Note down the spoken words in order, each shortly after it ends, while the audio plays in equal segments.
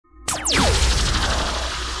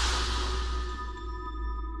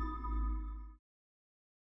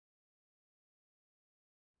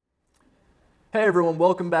Hey everyone,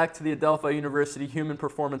 welcome back to the Adelphi University Human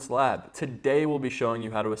Performance Lab. Today we'll be showing you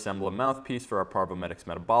how to assemble a mouthpiece for our ParvoMedics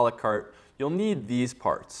Metabolic Cart. You'll need these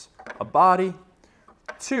parts: a body,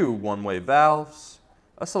 two one-way valves,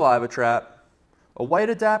 a saliva trap, a white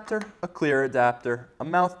adapter, a clear adapter, a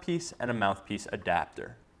mouthpiece, and a mouthpiece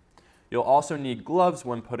adapter. You'll also need gloves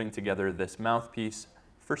when putting together this mouthpiece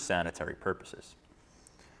for sanitary purposes.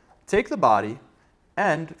 Take the body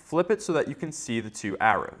and flip it so that you can see the two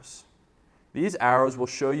arrows. These arrows will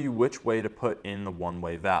show you which way to put in the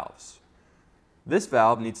one-way valves. This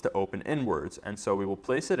valve needs to open inwards, and so we will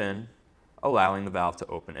place it in, allowing the valve to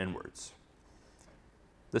open inwards.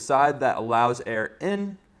 The side that allows air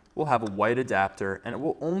in will have a white adapter, and it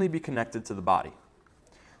will only be connected to the body.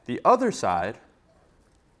 The other side,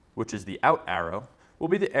 which is the out arrow, will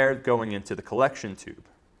be the air going into the collection tube.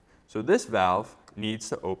 So this valve needs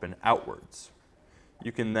to open outwards.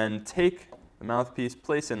 You can then take the mouthpiece,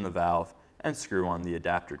 place in the valve, and screw on the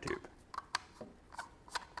adapter tube.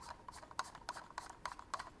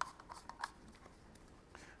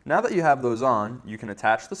 Now that you have those on, you can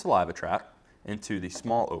attach the saliva trap into the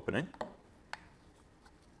small opening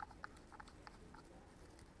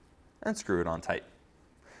and screw it on tight.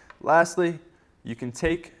 Lastly, you can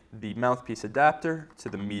take the mouthpiece adapter to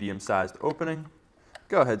the medium-sized opening,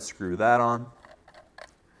 go ahead, screw that on,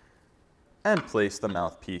 and place the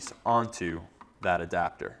mouthpiece onto that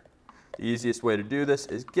adapter. The easiest way to do this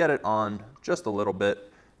is get it on just a little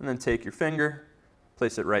bit and then take your finger,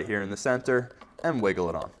 place it right here in the center, and wiggle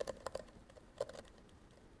it on.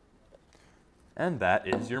 And that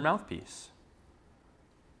is your mouthpiece.